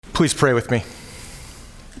Please pray with me.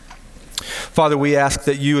 Father, we ask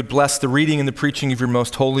that you would bless the reading and the preaching of your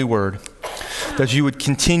most holy word, that you would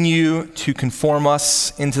continue to conform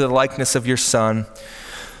us into the likeness of your Son,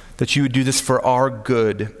 that you would do this for our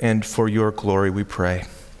good and for your glory, we pray.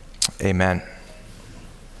 Amen.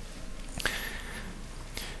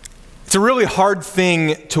 It's a really hard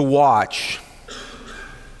thing to watch.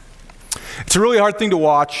 It's a really hard thing to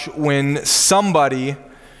watch when somebody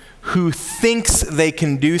who thinks they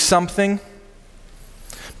can do something,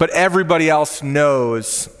 but everybody else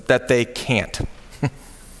knows that they can't.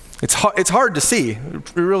 It's hard to see.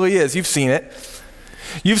 It really is. You've seen it.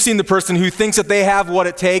 You've seen the person who thinks that they have what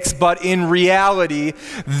it takes, but in reality,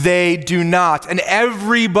 they do not. And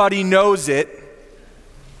everybody knows it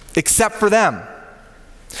except for them.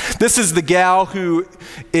 This is the gal who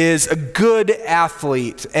is a good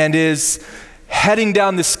athlete and is heading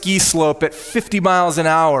down the ski slope at 50 miles an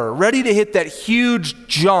hour, ready to hit that huge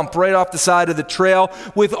jump right off the side of the trail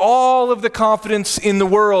with all of the confidence in the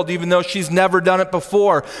world, even though she's never done it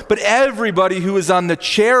before. But everybody who is on the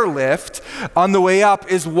chairlift on the way up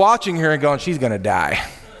is watching her and going, she's going to die.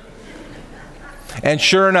 And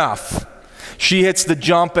sure enough, she hits the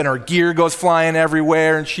jump and her gear goes flying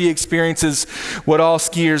everywhere, and she experiences what all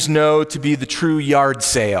skiers know to be the true yard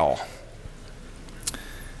sale.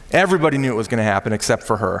 Everybody knew it was going to happen except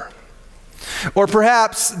for her. Or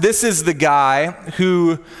perhaps this is the guy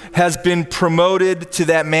who has been promoted to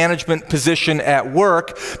that management position at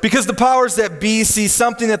work because the powers that be see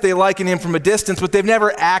something that they like in him from a distance, but they've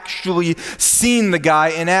never actually seen the guy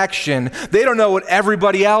in action. They don't know what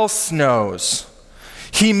everybody else knows.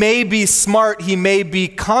 He may be smart, he may be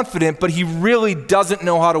confident, but he really doesn't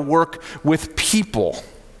know how to work with people.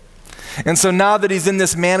 And so now that he's in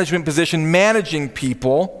this management position, managing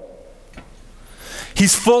people,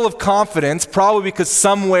 he's full of confidence, probably because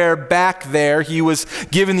somewhere back there he was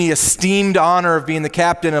given the esteemed honor of being the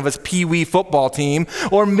captain of his Pee-wee football team,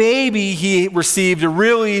 or maybe he received a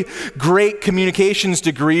really great communications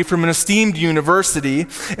degree from an esteemed university,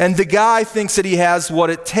 and the guy thinks that he has what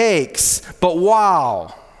it takes. But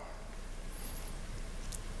wow,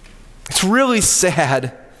 it's really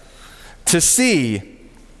sad to see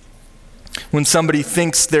when somebody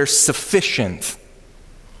thinks they're sufficient,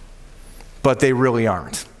 but they really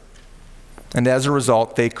aren't. And as a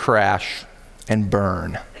result, they crash and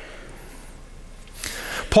burn.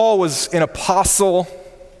 Paul was an apostle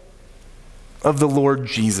of the Lord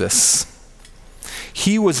Jesus.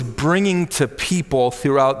 He was bringing to people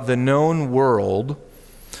throughout the known world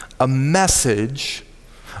a message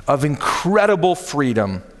of incredible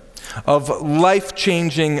freedom, of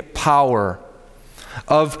life-changing power,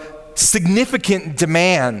 of significant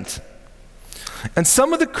demand. And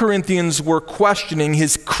some of the Corinthians were questioning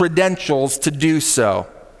his credentials to do so.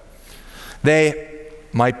 They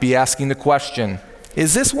might be asking the question,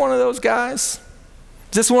 is this one of those guys?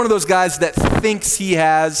 Is this one of those guys that thinks he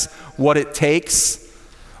has what it takes,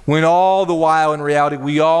 when all the while in reality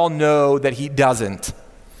we all know that he doesn't?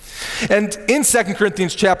 And in 2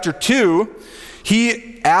 Corinthians chapter 2,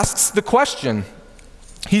 he asks the question.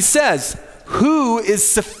 He says, who is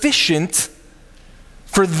sufficient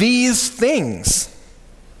for these things?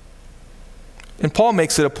 And Paul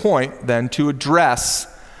makes it a point then to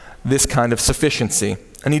address this kind of sufficiency.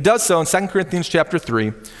 And he does so in 2 Corinthians chapter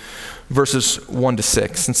 3, verses 1 to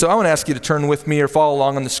 6. And so I want to ask you to turn with me or follow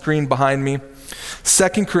along on the screen behind me.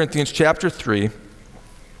 2 Corinthians chapter 3,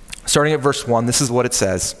 starting at verse 1, this is what it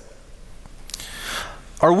says.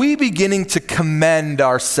 Are we beginning to commend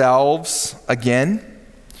ourselves again?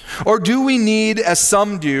 Or do we need, as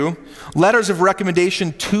some do, letters of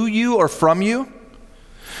recommendation to you or from you?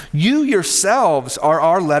 You yourselves are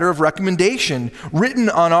our letter of recommendation, written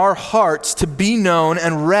on our hearts to be known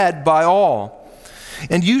and read by all.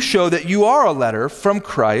 And you show that you are a letter from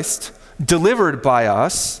Christ, delivered by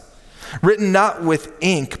us, written not with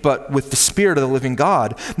ink, but with the Spirit of the living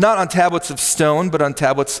God, not on tablets of stone, but on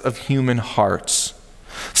tablets of human hearts.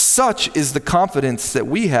 Such is the confidence that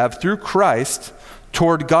we have through Christ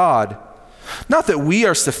toward God. Not that we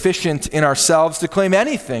are sufficient in ourselves to claim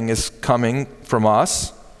anything is coming from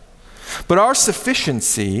us, but our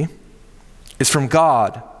sufficiency is from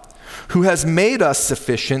God, who has made us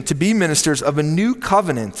sufficient to be ministers of a new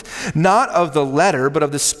covenant, not of the letter, but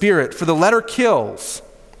of the Spirit. For the letter kills,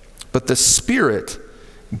 but the Spirit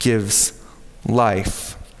gives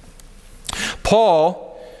life. Paul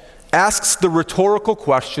asks the rhetorical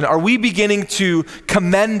question, are we beginning to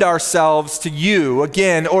commend ourselves to you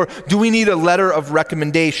again, or do we need a letter of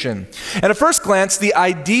recommendation? And at first glance, the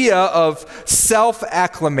idea of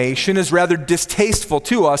self-acclamation is rather distasteful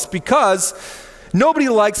to us because Nobody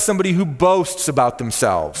likes somebody who boasts about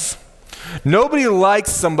themselves. Nobody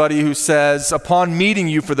likes somebody who says, upon meeting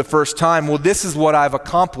you for the first time, well, this is what I've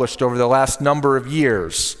accomplished over the last number of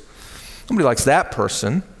years. Nobody likes that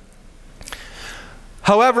person.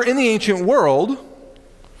 However, in the ancient world,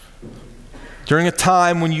 during a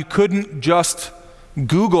time when you couldn't just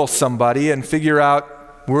Google somebody and figure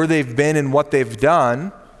out where they've been and what they've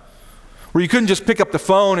done, where you couldn't just pick up the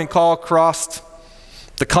phone and call across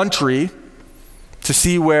the country to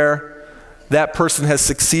see where that person has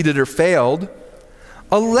succeeded or failed,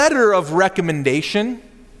 a letter of recommendation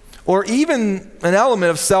or even an element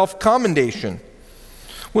of self-commendation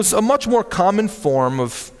was a much more common form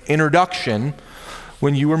of introduction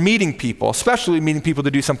when you were meeting people, especially meeting people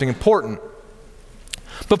to do something important.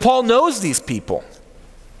 But Paul knows these people.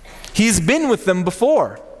 He's been with them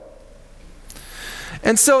before.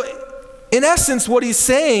 And so, in essence, what he's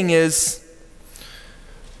saying is,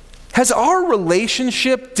 has our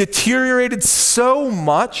relationship deteriorated so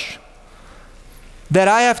much that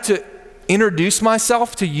I have to introduce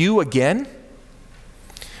myself to you again?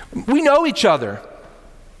 We know each other.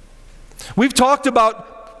 We've talked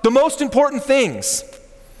about the most important things.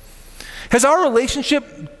 Has our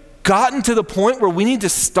relationship gotten to the point where we need to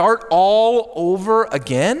start all over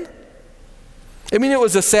again? I mean, it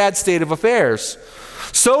was a sad state of affairs.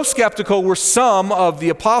 So skeptical were some of the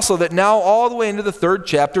apostle that now all the way into the 3rd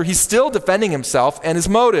chapter, he's still defending himself and his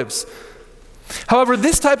motives. However,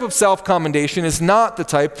 this type of self-commendation is not the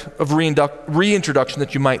type of reintroduction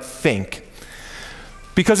that you might think.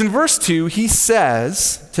 Because in verse 2, he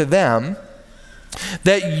says to them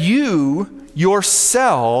that you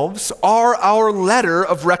yourselves are our letter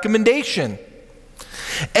of recommendation.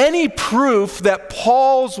 Any proof that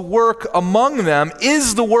Paul's work among them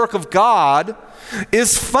is the work of God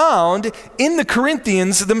is found in the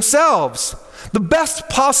Corinthians themselves. The best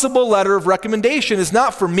possible letter of recommendation is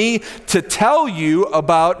not for me to tell you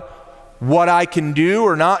about what I can do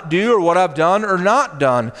or not do, or what I've done or not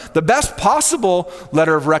done. The best possible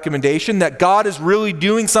letter of recommendation that God is really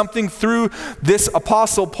doing something through this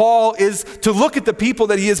apostle Paul is to look at the people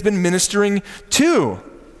that he has been ministering to.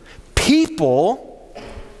 People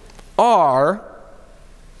are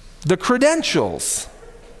the credentials.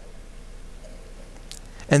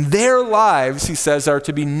 And their lives, he says, are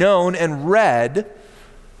to be known and read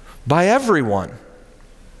by everyone.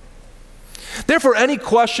 Therefore, any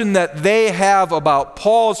question that they have about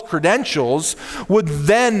Paul's credentials would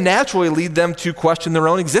then naturally lead them to question their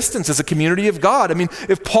own existence as a community of God. I mean,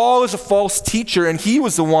 if Paul is a false teacher and he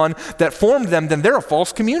was the one that formed them, then they're a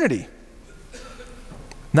false community,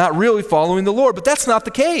 not really following the Lord. But that's not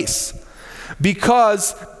the case,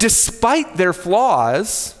 because despite their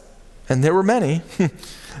flaws, and there were many,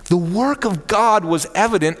 the work of God was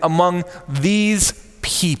evident among these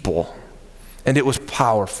people, and it was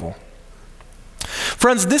powerful.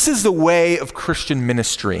 Friends, this is the way of Christian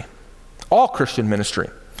ministry, all Christian ministry,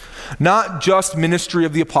 not just ministry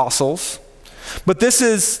of the apostles, but this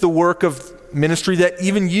is the work of ministry that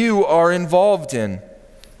even you are involved in.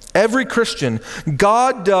 Every Christian,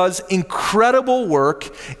 God does incredible work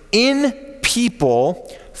in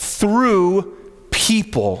people through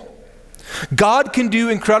people. God can do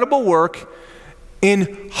incredible work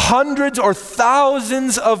in hundreds or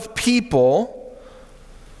thousands of people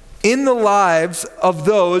in the lives of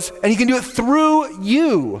those, and he can do it through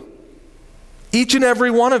you, each and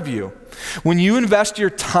every one of you. When you invest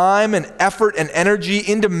your time and effort and energy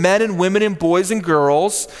into men and women and boys and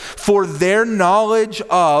girls for their knowledge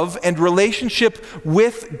of and relationship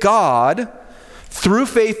with God through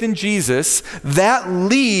faith in Jesus, that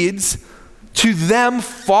leads to them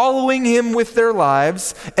following him with their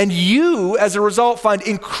lives, and you, as a result, find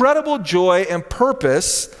incredible joy and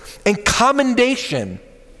purpose and commendation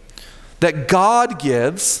that God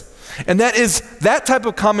gives. And that type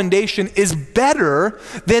of commendation is better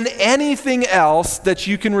than anything else that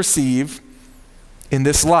you can receive in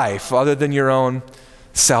this life other than your own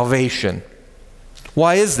salvation.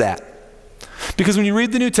 Why is that? Because when you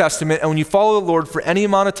read the New Testament and when you follow the Lord for any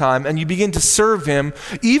amount of time and you begin to serve him,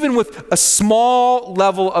 even with a small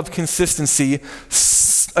level of consistency,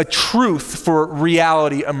 a truth for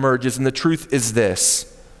reality emerges, and the truth is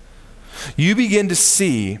this. You begin to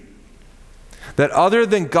see that other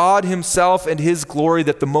than God himself and his glory,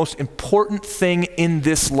 that the most important thing in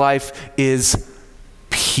this life is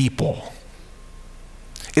people.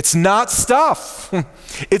 It's not stuff.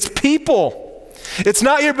 It's people. It's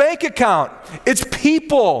not your bank account. It's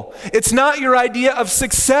people. It's not your idea of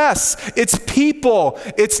success. It's people.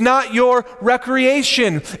 It's not your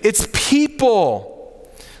recreation. It's people.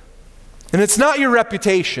 And it's not your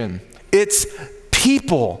reputation. It's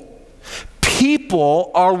people.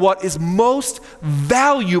 People are what is most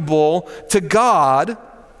valuable to God,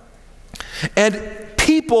 and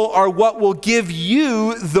people are what will give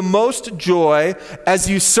you the most joy as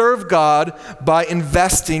you serve God by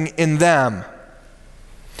investing in them.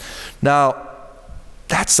 Now,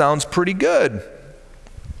 that sounds pretty good.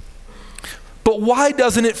 But why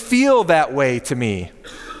doesn't it feel that way to me?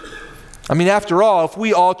 I mean, after all, if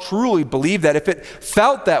we all truly believe that, if it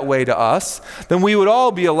felt that way to us, then we would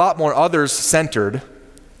all be a lot more others-centered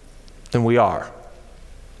than we are.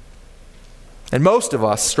 And most of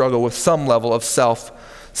us struggle with some level of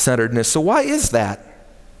self-centeredness. So why is that?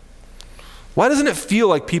 Why doesn't it feel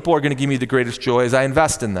like people are going to give me the greatest joy as I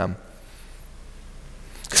invest in them?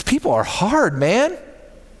 Because people are hard, man.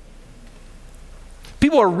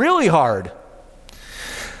 People are really hard.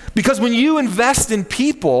 Because when you invest in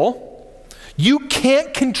people, you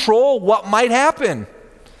can't control what might happen.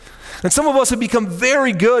 And some of us have become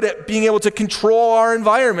very good at being able to control our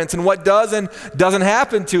environments and what does and doesn't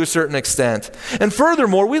happen to a certain extent. And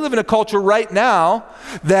furthermore, we live in a culture right now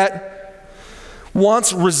that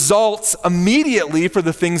wants results immediately for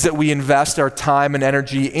the things that we invest our time and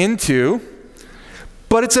energy into.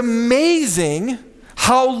 But it's amazing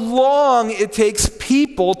how long it takes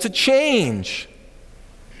people to change.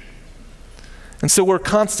 And so we're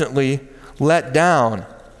constantly let down.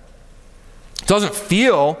 It doesn't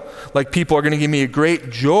feel like people are going to give me a great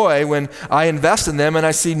joy when I invest in them and I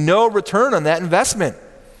see no return on that investment,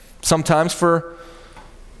 sometimes for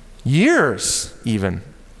years even.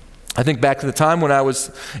 I think back to the time when I was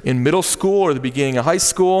in middle school or the beginning of high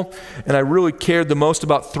school, and I really cared the most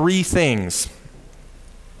about three things: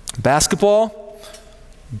 basketball,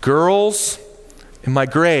 girls, and my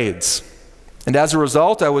grades. And as a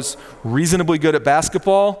result, I was reasonably good at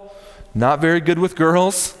basketball, not very good with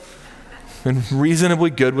girls, and reasonably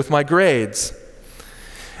good with my grades.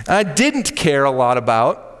 And I didn't care a lot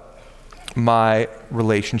about my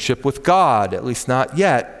relationship with God, at least not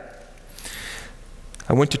yet.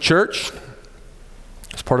 I went to church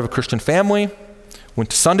as part of a Christian family, went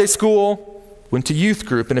to Sunday school, went to youth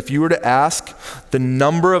group, and if you were to ask the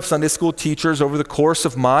number of Sunday school teachers over the course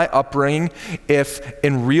of my upbringing if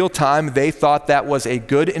in real time they thought that was a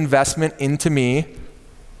good investment into me,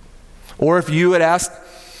 or if you had asked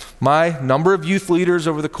my number of youth leaders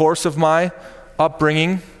over the course of my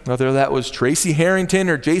upbringing, whether that was Tracy Harrington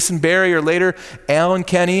or Jason Berry or later Alan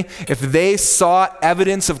Kenny, if they saw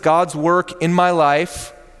evidence of God's work in my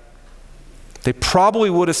life, they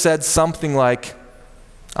probably would have said something like,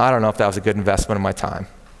 I don't know if that was a good investment of my time.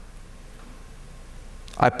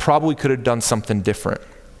 I probably could have done something different.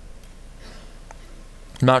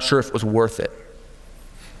 I'm not sure if it was worth it.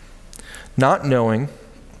 Not knowing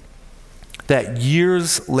that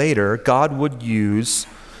years later, God would use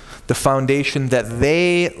the foundation that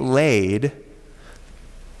they laid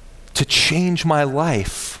to change my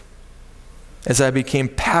life as I became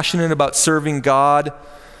passionate about serving God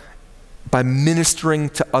by ministering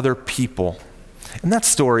to other people. And that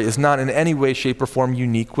story is not in any way, shape, or form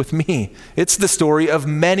unique with me. It's the story of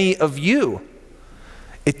many of you.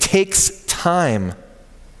 It takes time.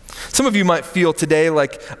 Some of you might feel today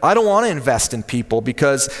like, I don't want to invest in people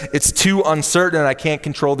because it's too uncertain and I can't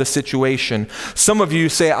control the situation. Some of you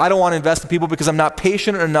say, I don't want to invest in people because I'm not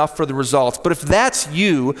patient enough for the results. But if that's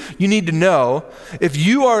you, you need to know, if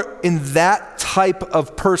you are in that type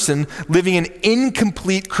of person living an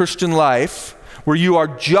incomplete Christian life, where you are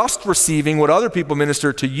just receiving what other people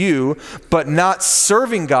minister to you, but not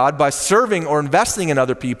serving God by serving or investing in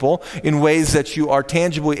other people in ways that you are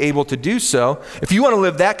tangibly able to do so, if you want to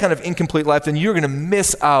live that kind of incomplete life, then you're going to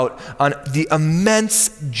miss out on the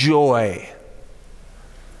immense joy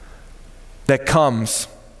that comes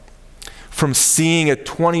from seeing a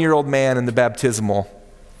 20-year-old man in the baptismal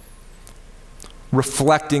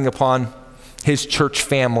reflecting upon his church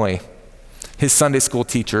family, his Sunday school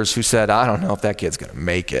teachers who said, I don't know if that kid's going to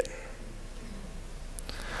make it.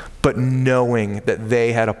 But knowing that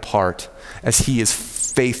they had a part as he is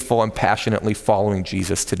faithful and passionately following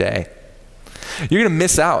Jesus today. You're going to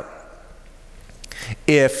miss out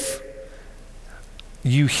if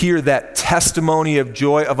you hear that testimony of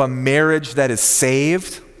joy of a marriage that is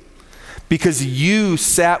saved because you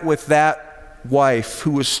sat with that wife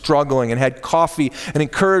who was struggling and had coffee and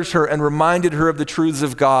encouraged her and reminded her of the truths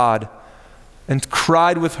of God and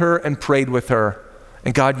cried with her and prayed with her.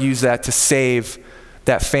 And God used that to save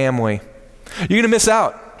that family. You're going to miss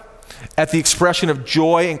out at the expression of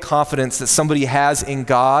joy and confidence that somebody has in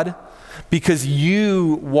God because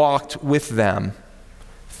you walked with them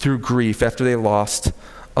through grief after they lost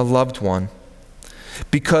a loved one.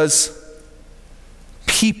 Because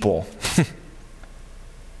people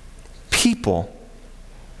people.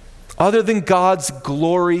 Other than God's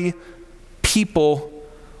glory, people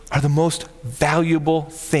are the most valuable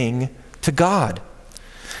thing to God.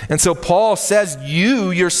 And so Paul says,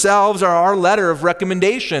 you yourselves are our letter of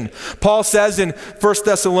recommendation. Paul says in 1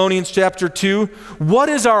 Thessalonians chapter 2, what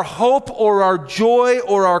is our hope or our joy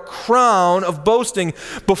or our crown of boasting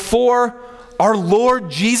before our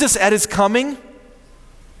Lord Jesus at his coming?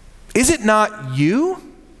 Is it not you?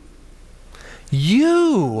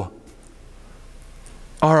 You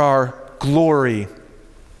are our glory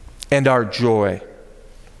and our joy.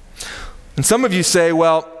 And some of you say,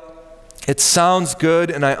 well, it sounds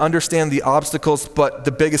good and I understand the obstacles, but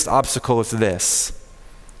the biggest obstacle is this.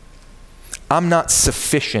 I'm not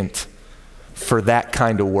sufficient for that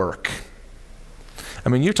kind of work. I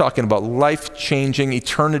mean, you're talking about life-changing,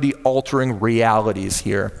 eternity-altering realities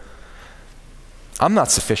here. I'm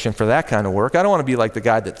not sufficient for that kind of work. I don't want to be like the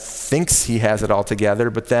guy that thinks he has it all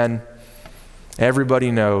together, but then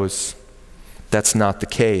everybody knows that's not the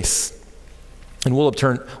case. And we'll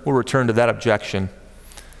return to that objection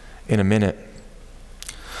in a minute.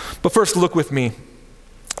 But first, look with me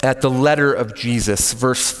at the letter of Jesus,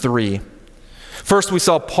 verse 3. First, we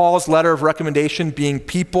saw Paul's letter of recommendation being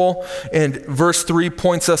people, and verse 3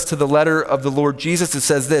 points us to the letter of the Lord Jesus. It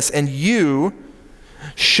says this, and you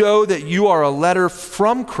show that you are a letter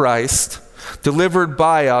from Christ, delivered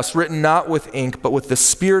by us, written not with ink, but with the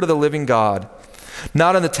Spirit of the living God,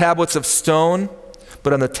 not on the tablets of stone,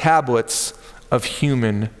 but on the tablets of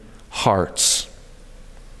human hearts.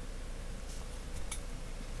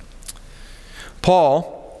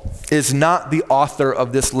 Paul is not the author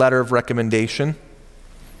of this letter of recommendation.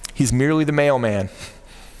 He's merely the mailman.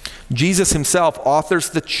 Jesus himself authors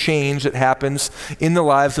the change that happens in the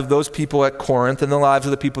lives of those people at Corinth and the lives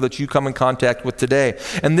of the people that you come in contact with today.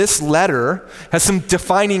 And this letter has some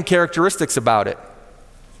defining characteristics about it.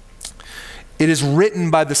 It is written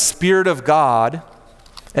by the Spirit of God,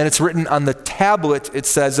 and it's written on the tablet, it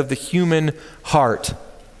says, of the human heart.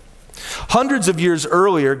 Hundreds of years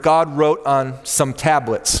earlier, God wrote on some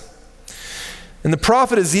tablets. And the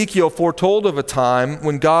prophet Ezekiel foretold of a time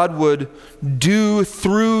when God would do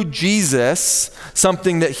through Jesus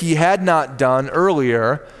something that he had not done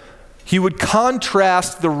earlier. He would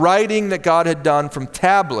contrast the writing that God had done from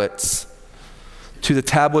tablets to the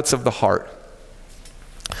tablets of the heart.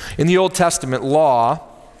 In the Old Testament law,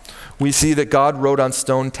 we see that God wrote on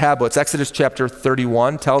stone tablets. Exodus chapter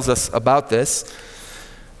 31 tells us about this.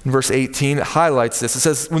 In verse 18, it highlights this. It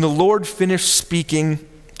says, when the Lord finished speaking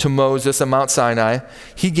to Moses on Mount Sinai,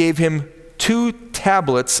 he gave him 2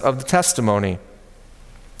 tablets of the testimony.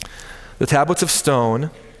 The tablets of stone,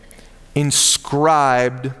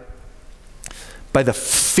 inscribed by the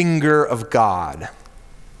finger of God.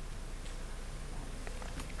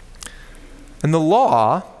 And the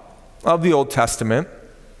law of the Old Testament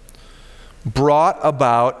brought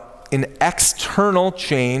about an external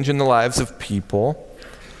change in the lives of people,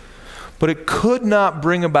 but it could not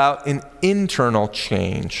bring about an internal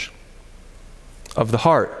change of the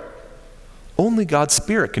heart. Only God's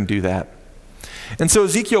Spirit can do that. And so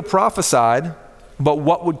Ezekiel prophesied about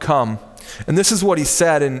what would come. And this is what he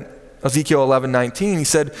said in Ezekiel 11:19. He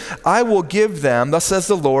said, I will give them, thus says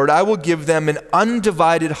the Lord, I will give them an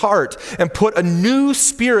undivided heart and put a new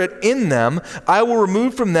spirit in them. I will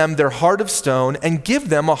remove from them their heart of stone and give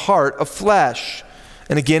them a heart of flesh.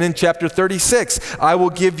 And again in chapter 36, I will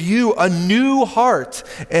give you a new heart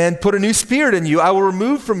and put a new spirit in you. I will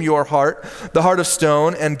remove from your heart the heart of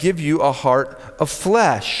stone and give you a heart of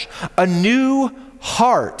flesh. A new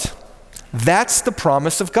heart. That's the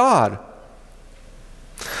promise of God.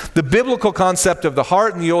 The biblical concept of the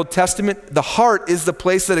heart in the Old Testament, the heart is the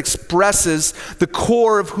place that expresses the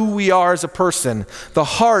core of who we are as a person. The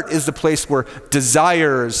heart is the place where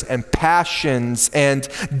desires and passions and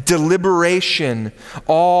deliberation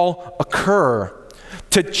all occur.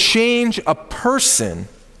 To change a person,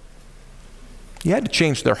 you had to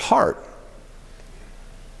change their heart.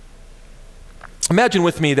 Imagine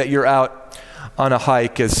with me that you're out on a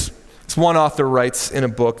hike, as one author writes in a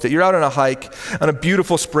book, that you're out on a hike on a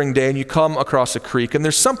beautiful spring day and you come across a creek, and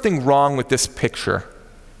there's something wrong with this picture.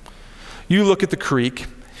 You look at the creek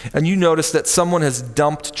and you notice that someone has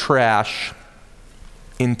dumped trash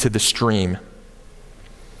into the stream.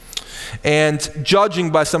 And judging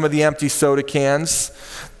by some of the empty soda cans,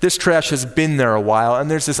 this trash has been there a while,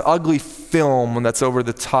 and there's this ugly film that's over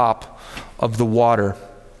the top of the water.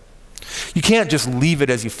 You can't just leave it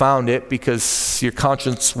as you found it because your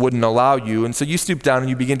conscience wouldn't allow you. And so you stoop down and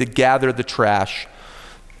you begin to gather the trash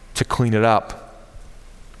to clean it up.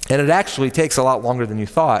 And it actually takes a lot longer than you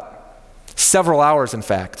thought. Several hours, in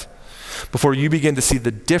fact. before you begin to see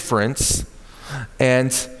the difference.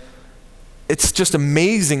 And it's just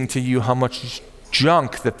amazing to you how much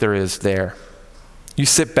junk that there is there. You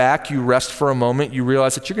sit back, you rest for a moment, you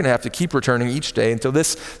realize that you're going to have to keep returning each day until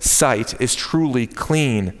this site is truly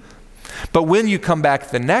clean. But when you come back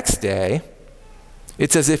the next day,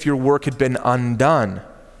 it's as if your work had been undone.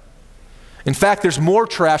 In fact, there's more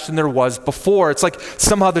trash than there was before. It's like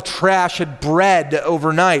somehow the trash had bred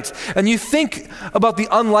overnight. And you think about the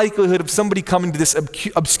unlikelihood of somebody coming to this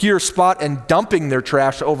obscure spot and dumping their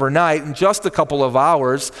trash overnight in just a couple of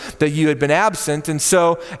hours that you had been absent. And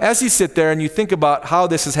so as you sit there and you think about how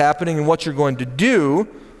this is happening and what you're going to do,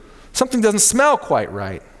 something doesn't smell quite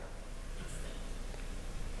right.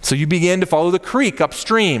 So you begin to follow the creek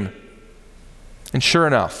upstream. And sure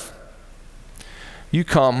enough, you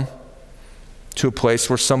come to a place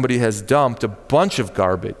where somebody has dumped a bunch of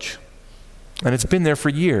garbage, and it's been there for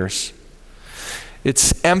years.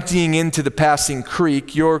 It's emptying into the passing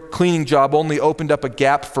creek. Your cleaning job only opened up a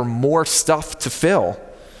gap for more stuff to fill.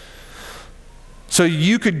 So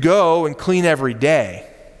you could go and clean every day.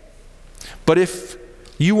 But if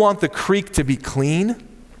you want the creek to be clean,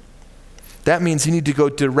 that means you need to go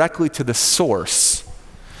directly to the source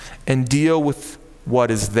and deal with what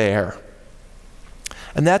is there.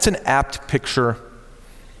 And that's an apt picture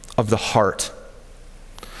of the heart.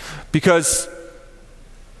 Because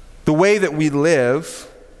the way that we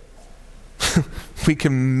live, we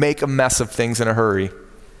can make a mess of things in a hurry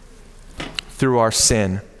through our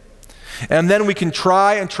sin. And then we can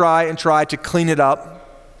try to clean it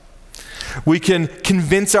up. We can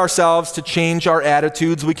convince ourselves to change our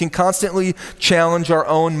attitudes. We can constantly challenge our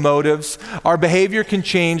own motives. Our behavior can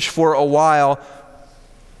change for a while,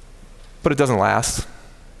 but it doesn't last.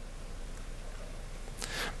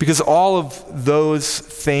 Because all of those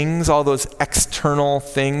things, all those external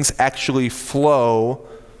things actually flow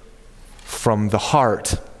from the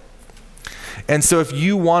heart. And so if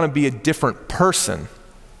you want to be a different person,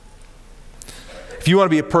 if you want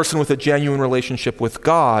to be a person with a genuine relationship with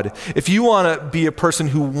God, if you want to be a person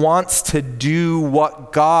who wants to do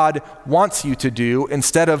what God wants you to do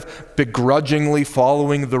instead of begrudgingly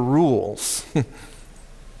following the rules,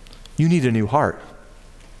 you need a new heart.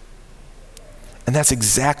 And that's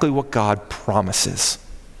exactly what God promises.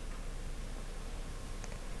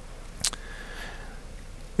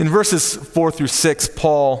 In verses 4 through 6,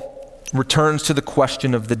 Paul returns to the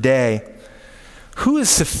question of the day. Who is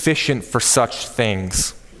sufficient for such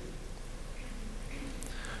things?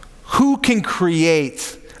 Who can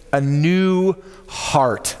create a new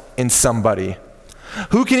heart in somebody?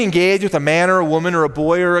 Who can engage with a man or a woman or a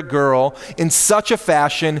boy or a girl in such a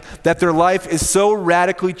fashion that their life is so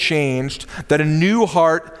radically changed that a new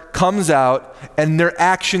heart comes out and their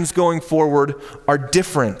actions going forward are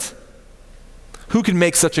different? Who can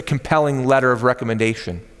make such a compelling letter of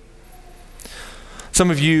recommendation? Some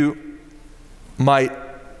of you might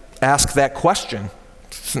ask that question.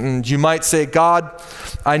 And you might say, God,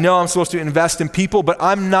 I know I'm supposed to invest in people, but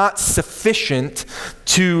I'm not sufficient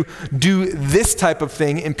to do this type of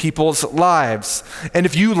thing in people's lives. And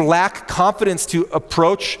if you lack confidence to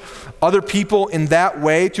approach other people in that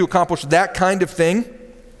way, to accomplish that kind of thing,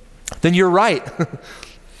 then you're right.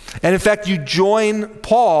 And in fact, you join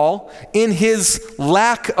Paul in his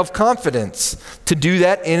lack of confidence to do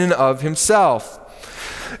that in and of himself.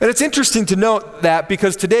 And it's interesting to note that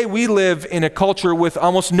because today we live in a culture with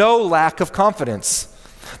almost no lack of confidence.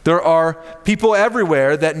 There are people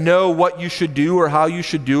everywhere that know what you should do or how you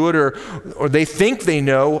should do it, or they think they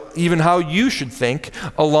know even how you should think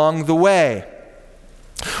along the way.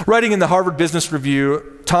 Writing in the Harvard Business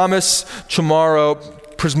Review, Thomas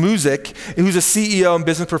Przmuzik, who's a CEO and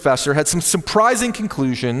business professor, had some surprising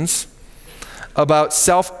conclusions about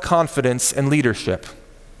self-confidence and leadership.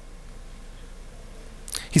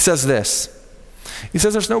 He says this. He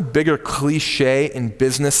says there's no bigger cliche in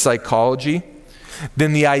business psychology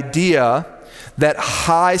than the idea that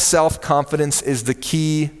high self-confidence is the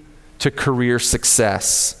key to career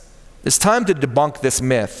success. It's time to debunk this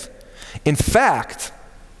myth. In fact,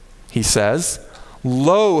 he says,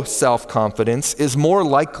 low self-confidence is more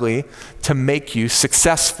likely to make you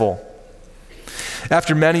successful.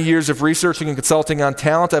 After many years of researching and consulting on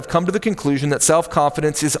talent, I've come to the conclusion that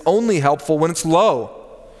self-confidence is only helpful when it's low.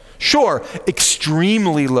 Sure,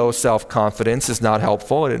 extremely low self-confidence is not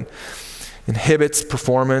helpful. It inhibits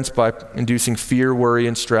performance by inducing fear, worry,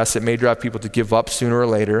 and stress. It may drive people to give up sooner or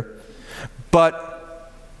later.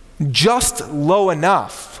 But just low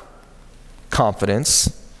enough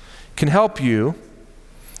confidence can help you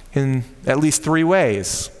in at least 3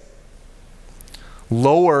 ways.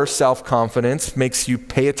 Lower self-confidence makes you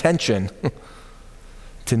pay attention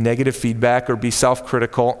to negative feedback or be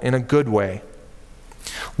self-critical in a good way.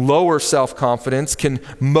 Lower self-confidence can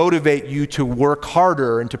motivate you to work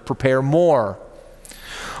harder and to prepare more.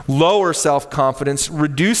 Lower self-confidence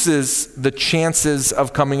reduces the chances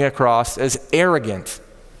of coming across as arrogant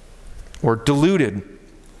or deluded.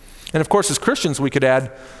 And of course, as Christians, we could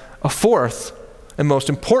add a fourth and most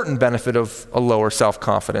important benefit of a lower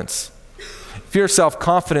self-confidence. If your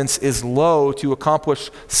self-confidence is low to accomplish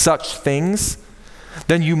such things,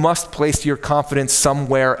 then you must place your confidence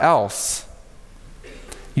somewhere else.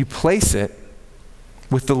 You place it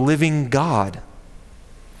with the living God.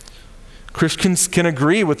 Christians can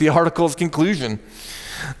agree with the article's conclusion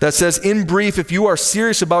that says, in brief, if you are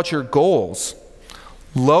serious about your goals,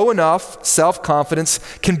 low enough self-confidence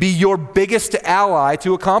can be your biggest ally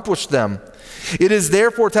to accomplish them. It is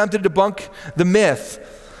therefore time to debunk the myth.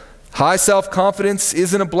 High self-confidence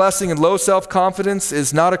isn't a blessing and low self-confidence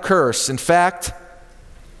is not a curse. In fact,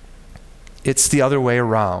 it's the other way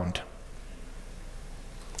around.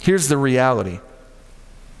 Here's the reality.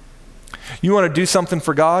 You want to do something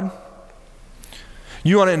for God?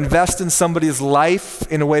 You want to invest in somebody's life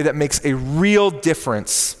in a way that makes a real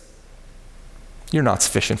difference? You're not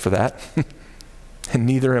sufficient for that. And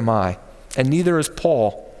neither am I. And neither is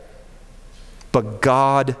Paul. But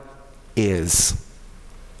God is.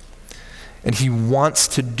 And he wants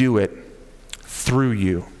to do it through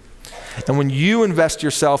you. And when you invest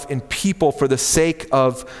yourself in people for the sake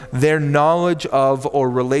of their knowledge of or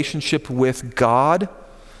relationship with God,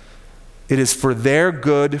 it is for their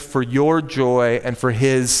good, for your joy, and for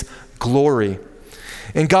his glory.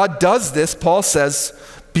 And God does this, Paul says,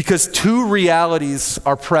 because two realities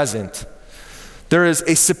are present. There is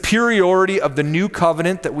a superiority of the new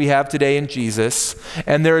covenant that we have today in Jesus,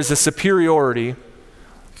 and there is a superiority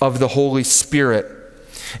of the Holy Spirit.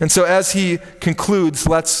 And so as he concludes,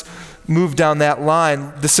 let's move down that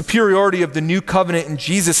line. The superiority of the new covenant in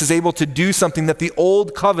Jesus is able to do something that the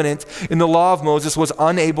old covenant in the law of Moses was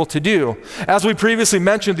unable to do. As we previously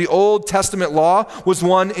mentioned, the Old Testament law was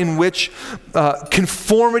one in which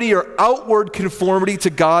conformity or outward conformity to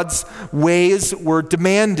God's ways were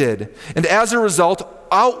demanded. And as a result,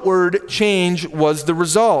 outward change was the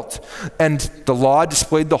result. And the law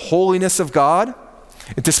displayed the holiness of God.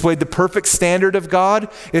 It displayed the perfect standard of God.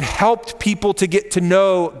 It helped people to get to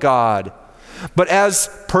know God. But as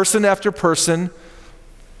person after person,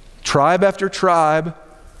 tribe after tribe,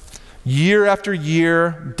 year after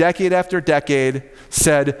year, decade after decade,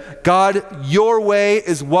 said, God, your way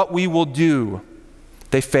is what we will do,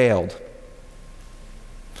 they failed.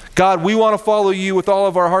 God, we want to follow you with all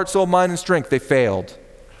of our heart, soul, mind, and strength. They failed.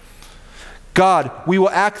 God, we will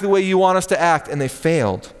act the way you want us to act, and they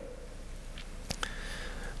failed.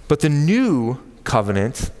 But the new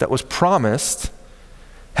covenant that was promised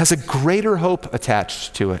has a greater hope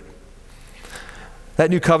attached to it. That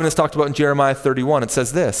new covenant is talked about in Jeremiah 31. It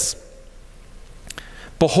says this,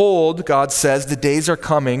 behold, God says, the days are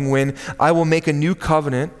coming when I will make a new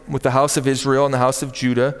covenant with the house of Israel and the house of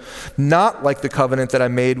Judah, not like the covenant that I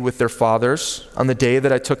made with their fathers on the day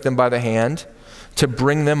that I took them by the hand to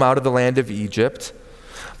bring them out of the land of Egypt.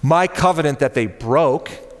 My covenant that they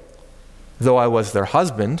broke, though I was their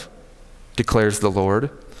husband, declares the Lord.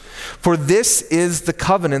 For this is the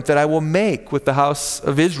covenant that I will make with the house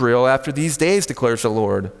of Israel after these days, declares the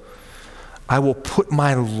Lord. I will put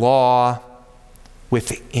my law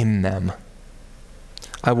within them.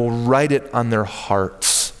 I will write it on their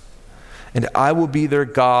hearts. And I will be their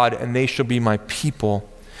God, and they shall be my people.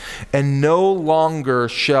 And no longer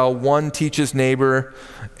shall one teach his neighbor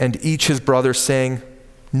and each his brother, saying,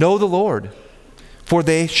 know the Lord. For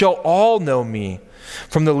they shall all know me,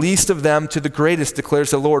 from the least of them to the greatest,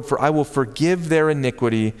 declares the Lord. For I will forgive their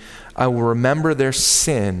iniquity. I will remember their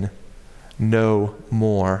sin no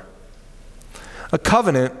more. A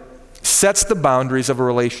covenant sets the boundaries of a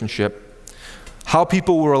relationship, how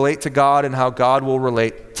people will relate to God and how God will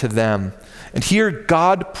relate to them. And here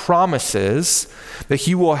God promises that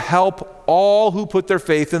he will help all who put their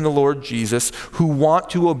faith in the Lord Jesus, who want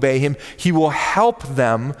to obey him. He will help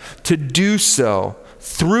them to do so.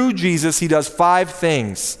 Through Jesus, he does 5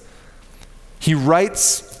 things. He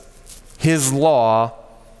writes his law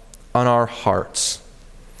on our hearts.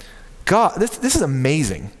 God, this is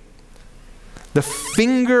amazing. The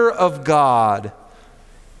finger of God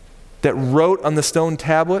that wrote on the stone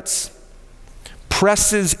tablets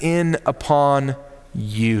presses in upon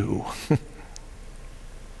you.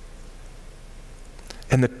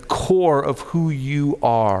 And the core of who you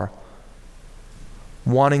are,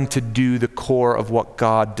 wanting to do the core of what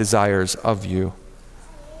God desires of you.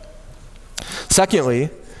 Secondly,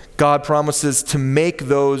 God promises to make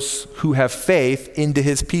those who have faith into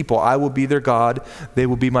his people. I will be their God, they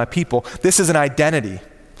will be my people. This is an identity.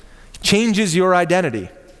 Changes your identity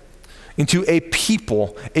into a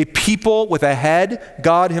people with a head,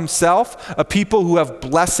 God himself, a people who have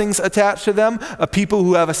blessings attached to them, a people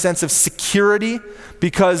who have a sense of security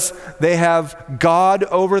because they have God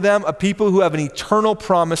over them, a people who have an eternal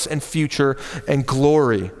promise and future and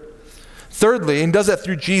glory. Thirdly, and does that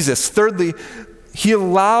through Jesus, thirdly, he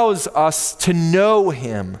allows us to know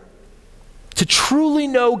him, to truly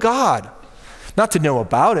know God, not to know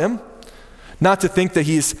about him, not to think that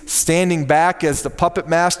he's standing back as the puppet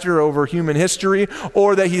master over human history,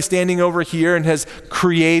 or that he's standing over here and has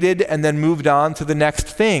created and then moved on to the next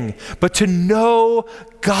thing, but to know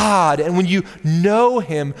God. And when you know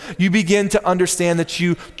him, you begin to understand that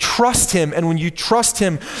you trust him. And when you trust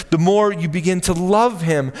him, the more you begin to love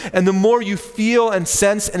him. And the more you feel and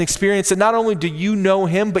sense and experience that not only do you know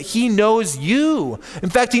him, but he knows you.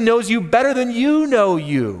 In fact, he knows you better than you know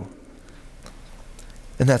you.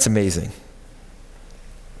 And that's amazing.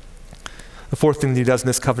 The fourth thing that he does in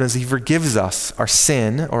this covenant is he forgives us our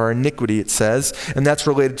sin or our iniquity, it says. And that's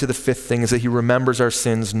related to the fifth thing, is that he remembers our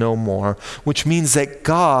sins no more, which means that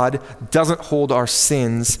God doesn't hold our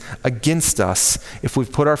sins against us if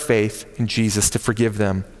we've put our faith in Jesus to forgive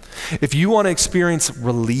them. If you want to experience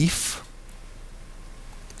relief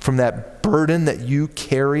from that burden that you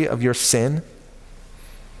carry of your sin,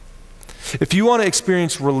 if you want to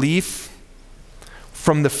experience relief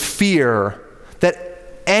from the fear that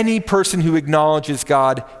any person who acknowledges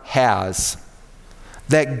God has,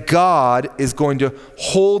 that God is going to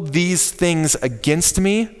hold these things against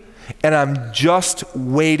me, and I'm just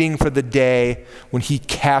waiting for the day when he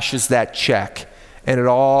cashes that check and it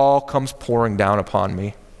all comes pouring down upon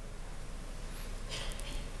me.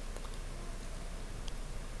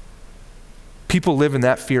 People live in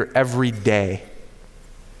that fear every day.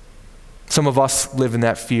 Some of us live in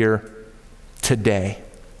that fear today.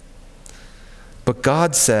 But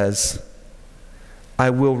God says, I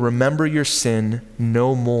will remember your sin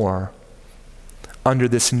no more under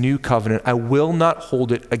this new covenant. I will not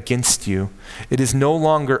hold it against you. It is no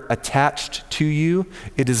longer attached to you.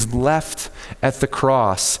 It is left at the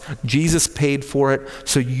cross. Jesus paid for it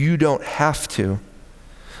so you don't have to.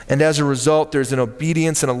 And as a result, there's an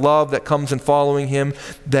obedience and a love that comes in following him,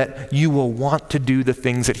 that you will want to do the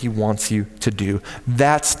things that he wants you to do.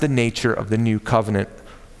 That's the nature of the new covenant.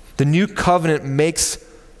 The new covenant makes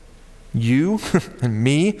you and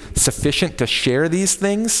me sufficient to share these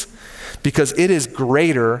things because it is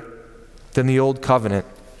greater than the old covenant.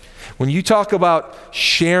 When you talk about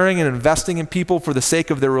sharing and investing in people for the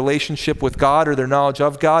sake of their relationship with God or their knowledge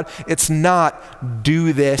of God, it's not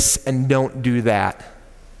do this and don't do that.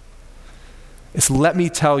 It's let me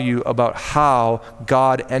tell you about how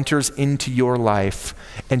God enters into your life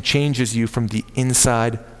and changes you from the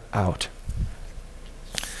inside out.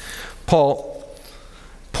 Paul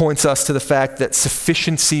points us to the fact that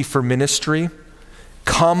sufficiency for ministry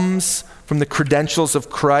comes from the credentials of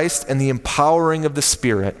Christ and the empowering of the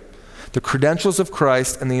Spirit. The credentials of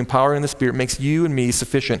Christ and the empowering of the Spirit makes you and me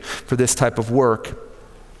sufficient for this type of work.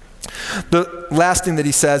 The last thing that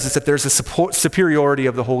he says is that there's a superiority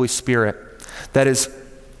of the Holy Spirit that is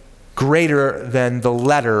greater than the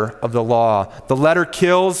letter of the law. The letter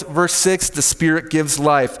kills, verse 6, the Spirit gives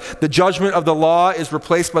life. The judgment of the law is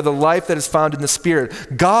replaced by the life that is found in the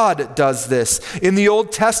Spirit. God does this. In the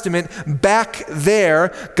Old Testament, back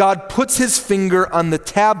there, God puts his finger on the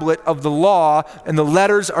tablet of the law and the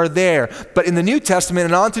letters are there. But in the New Testament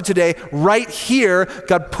and on to today, right here,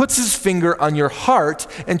 God puts his finger on your heart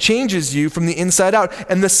and changes you from the inside out.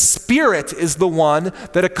 And the Spirit is the one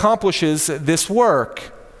that accomplishes this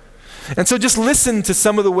work. And so just listen to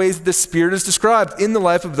some of the ways that the Spirit is described in the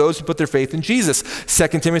life of those who put their faith in Jesus.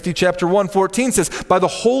 2 Timothy chapter 1:14 says, by the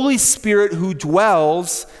Holy Spirit who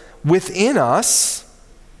dwells within us,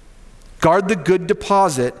 guard the good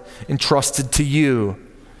deposit entrusted to you.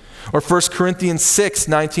 Or 1 Corinthians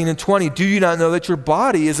 6:19 and 20, do you not know that your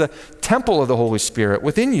body is a temple of the Holy Spirit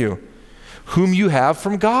within you, whom you have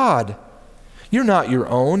from God? You're not your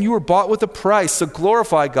own. You were bought with a price, so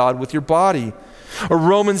glorify God with your body. Or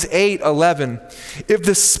Romans 8:11, if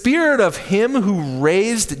the Spirit of him who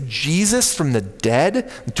raised Jesus from the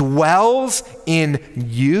dead dwells in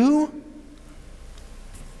you,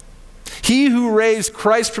 he who raised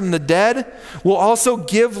Christ from the dead will also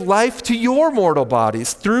give life to your mortal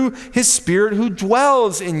bodies through his Spirit who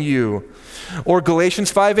dwells in you. Or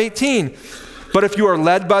Galatians 5:18, but if you are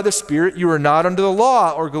led by the Spirit, you are not under the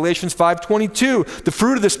law. Or Galatians 5:22, the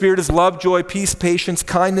fruit of the Spirit is love, joy, peace, patience,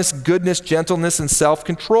 kindness, goodness, gentleness, and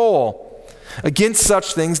self-control. Against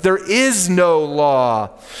such things there is no law.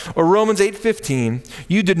 Or Romans 8:15,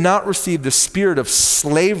 you did not receive the spirit of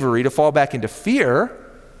slavery to fall back into fear,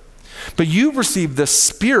 but you've received the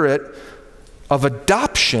spirit of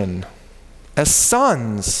adoption as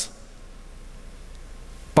sons,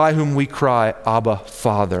 by whom we cry, Abba,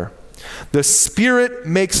 Father. The Spirit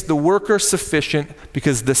makes the worker sufficient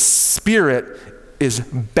because the Spirit is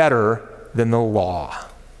better than the law.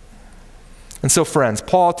 And so, friends,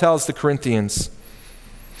 Paul tells the Corinthians,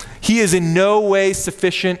 he is in no way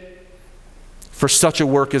sufficient for such a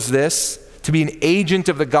work as this, to be an agent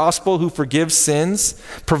of the gospel who forgives sins,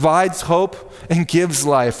 provides hope, and gives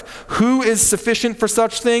life. Who is sufficient for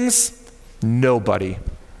such things? Nobody.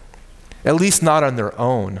 At least not on their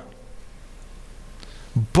own.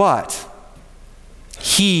 But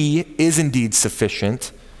he is indeed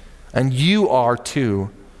sufficient, and you are too,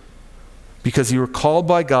 because you were called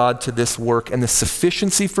by God to this work, and the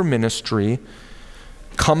sufficiency for ministry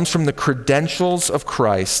comes from the credentials of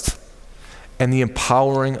Christ and the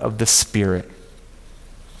empowering of the Spirit.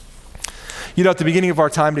 You know, at the beginning of our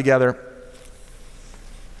time together,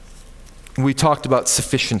 we talked about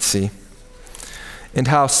sufficiency and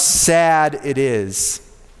how sad it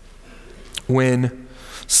is when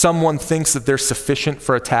someone thinks that they're sufficient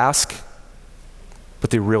for a task, but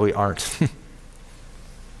they really aren't.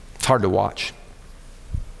 It's hard to watch.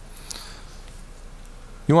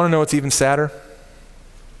 You want to know what's even sadder?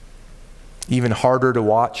 Even harder to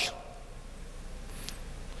watch?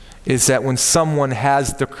 Is that when someone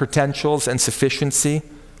has the credentials and sufficiency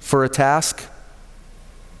for a task,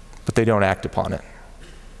 but they don't act upon it.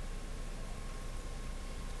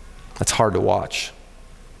 That's hard to watch.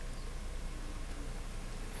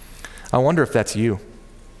 I wonder if that's you.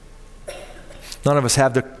 None of us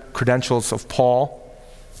have the credentials of Paul,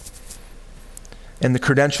 and the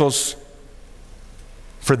credentials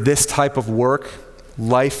for this type of work,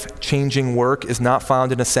 life-changing work, is not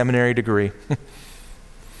found in a seminary degree.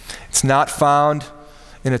 It's not found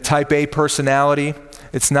in a type A personality.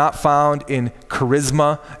 It's not found in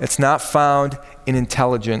charisma. It's not found in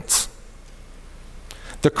intelligence.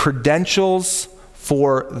 The credentials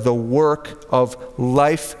for the work of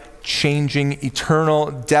life-changing,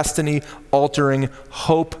 eternal, destiny-altering,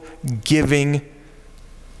 hope-giving,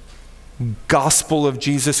 gospel of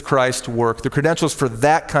Jesus Christ work, the credentials for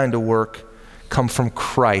that kind of work come from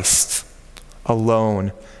Christ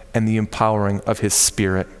alone and the empowering of his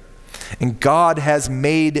Spirit. And God has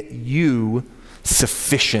made you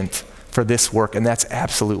sufficient for this work, and that's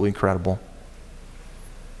absolutely incredible.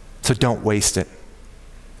 So don't waste it.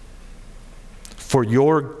 For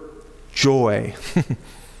your joy,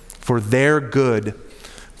 for their good,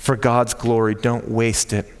 for God's glory, don't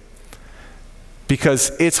waste it.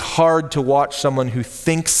 Because it's hard to watch someone who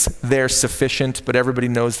thinks they're sufficient, but everybody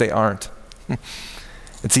knows they aren't.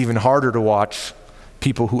 It's even harder to watch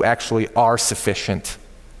people who actually are sufficient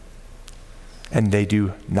and they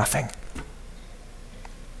do nothing.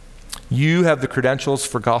 You have the credentials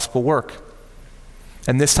for gospel work.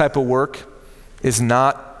 And this type of work is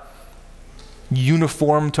not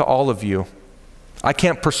uniform to all of you. I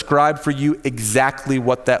can't prescribe for you exactly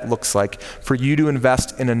what that looks like, for you to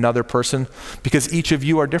invest in another person, because each of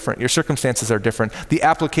you are different. Your circumstances are different. The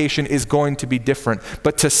application is going to be different.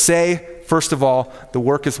 But to say, first of all, the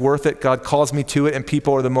work is worth it, God calls me to it, and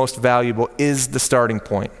people are the most valuable, is the starting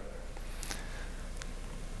point.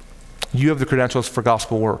 You have the credentials for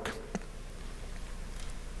gospel work.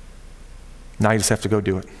 Now you just have to go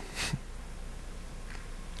do it.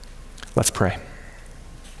 Let's pray.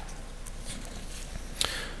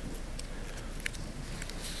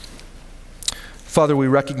 Father, we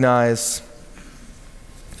recognize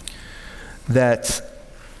that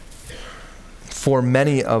for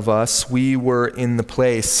many of us, we were in the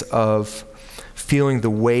place of feeling the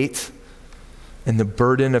weight and the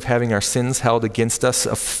burden of having our sins held against us,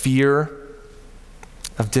 of fear,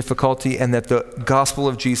 of difficulty, and that the gospel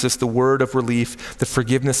of Jesus, the word of relief, the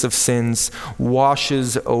forgiveness of sins,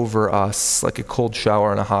 washes over us like a cold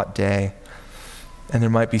shower on a hot day. And there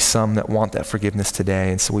might be some that want that forgiveness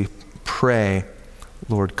today, and so we pray,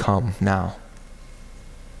 Lord, come now.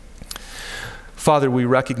 Father, we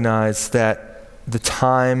recognize that the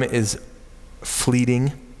time is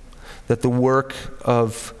fleeting, that the work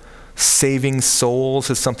of saving souls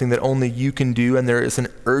is something that only you can do, and there is an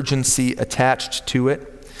urgency attached to it,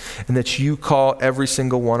 and that you call every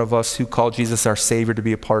single one of us who call Jesus our Savior to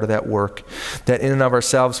be a part of that work, that in and of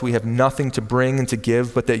ourselves we have nothing to bring and to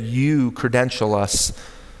give, but that you credential us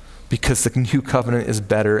because the new covenant is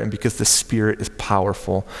better and because the Spirit is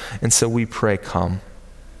powerful. And so we pray, come.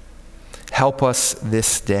 Help us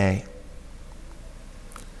this day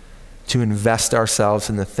to invest ourselves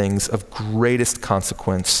in the things of greatest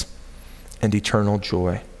consequence and eternal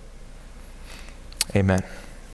joy. Amen.